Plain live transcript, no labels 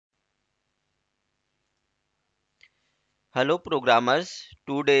Hello programmers,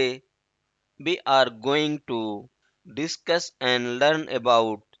 today we are going to discuss and learn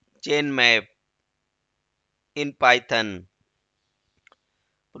about ChainMap in Python.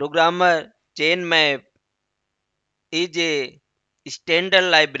 Programmer ChainMap is a standard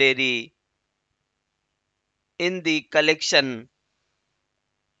library in the collection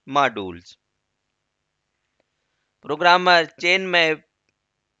modules. Programmer ChainMap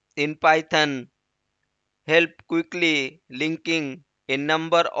in Python help quickly linking a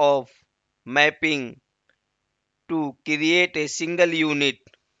number of mapping to create a single unit.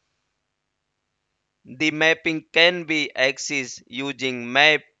 The mapping can be accessed using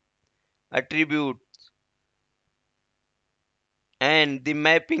map attribute and the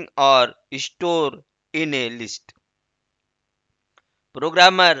mapping are stored in a list.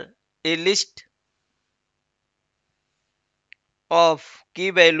 Programmer a list of key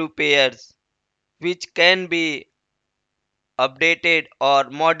value pairs which can be updated or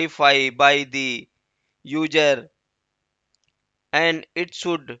modified by the user, and it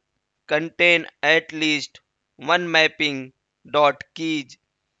should contain at least one mapping dot keys,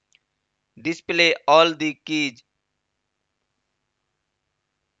 display all the keys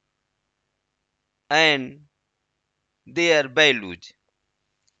and their values.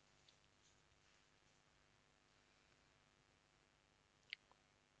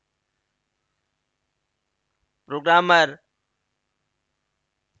 Programmer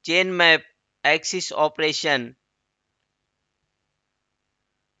chain map axis operation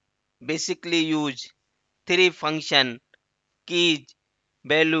basically use three functions: keys,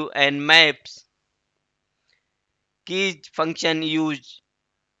 value and maps. Keys function used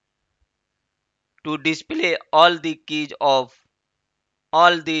to display all the keys of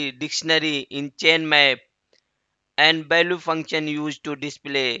all the dictionary in chain map, and value function used to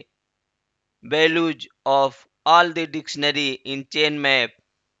display values of all the dictionary in chain map,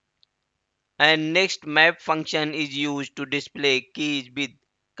 and next map function is used to display keys with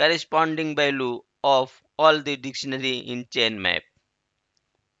corresponding value of all the dictionary in chain map.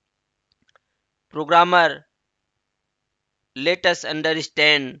 Programmer let us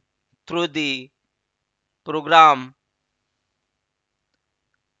understand through the program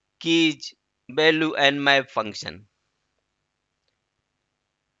keys, value and map function.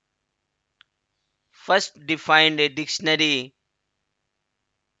 First define a dictionary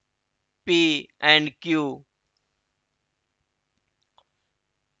P and Q,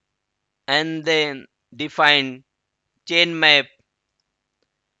 and then define chain map,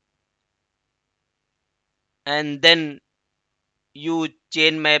 and then use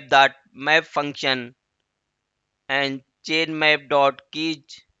chain map dot map function and chain map dot keys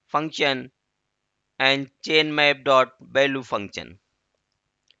function and chain map dot value function.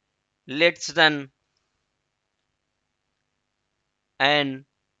 Let's run and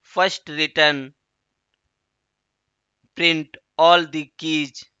first return print all the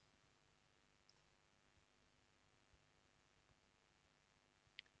keys.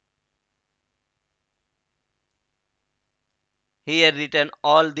 Here return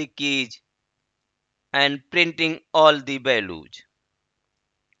all the keys and printing all the values.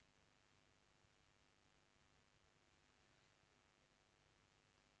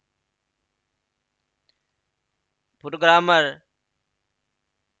 Programmer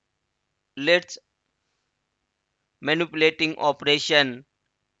let's manipulating operation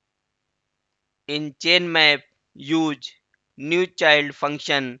in chain map use new child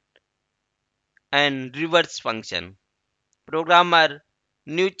function and reverse function. Programmer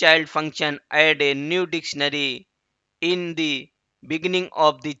new child function add a new dictionary in the beginning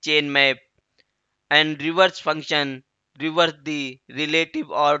of the chain map, and reverse function reverse the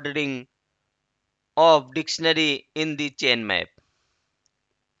relative ordering of dictionary in the chain map.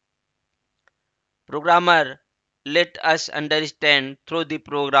 Programmer let us understand through the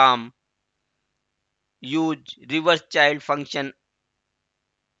program use reverse child function,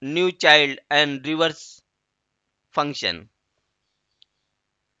 new child and reverse function.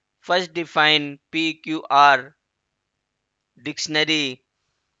 First define PQR dictionary,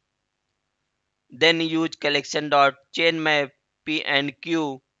 then use collection dot chain map P and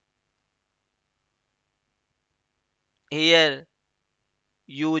Q. Here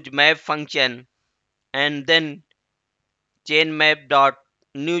use map function and then chain map dot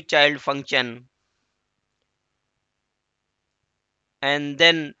new child function, and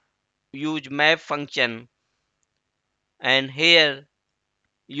then use map function, and here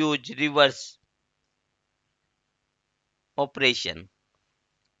use reverse operation.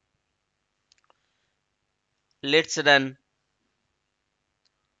 Let's run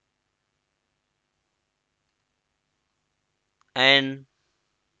and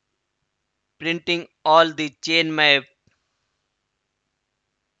printing all the chain map.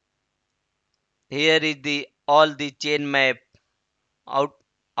 Here is the all the chain map out,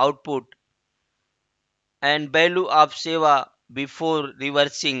 output and value of Sewa before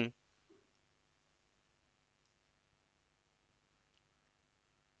reversing,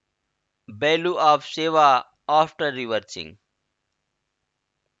 value of Sewa after reversing.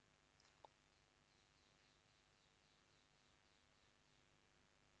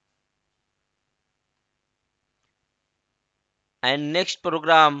 And next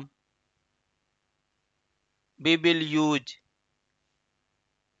program we will use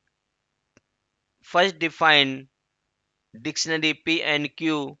first define dictionary P and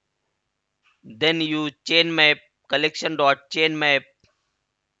Q, then use chain map collection dot chain map,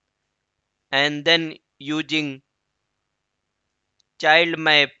 and then using child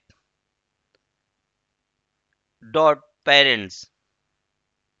map dot parents.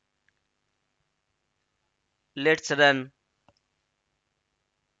 Let's run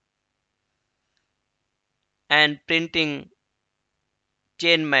and printing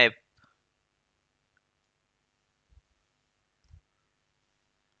chain map.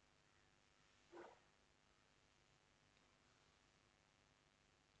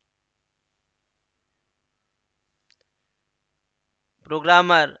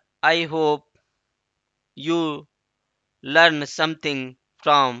 Programmer, I hope you learn something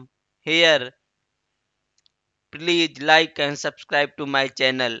from here. Please like and subscribe to my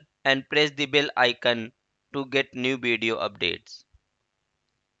channel and press the bell icon to get new video updates.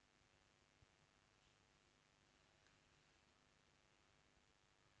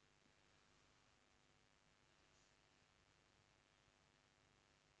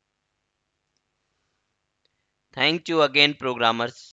 Thank you again, programmers.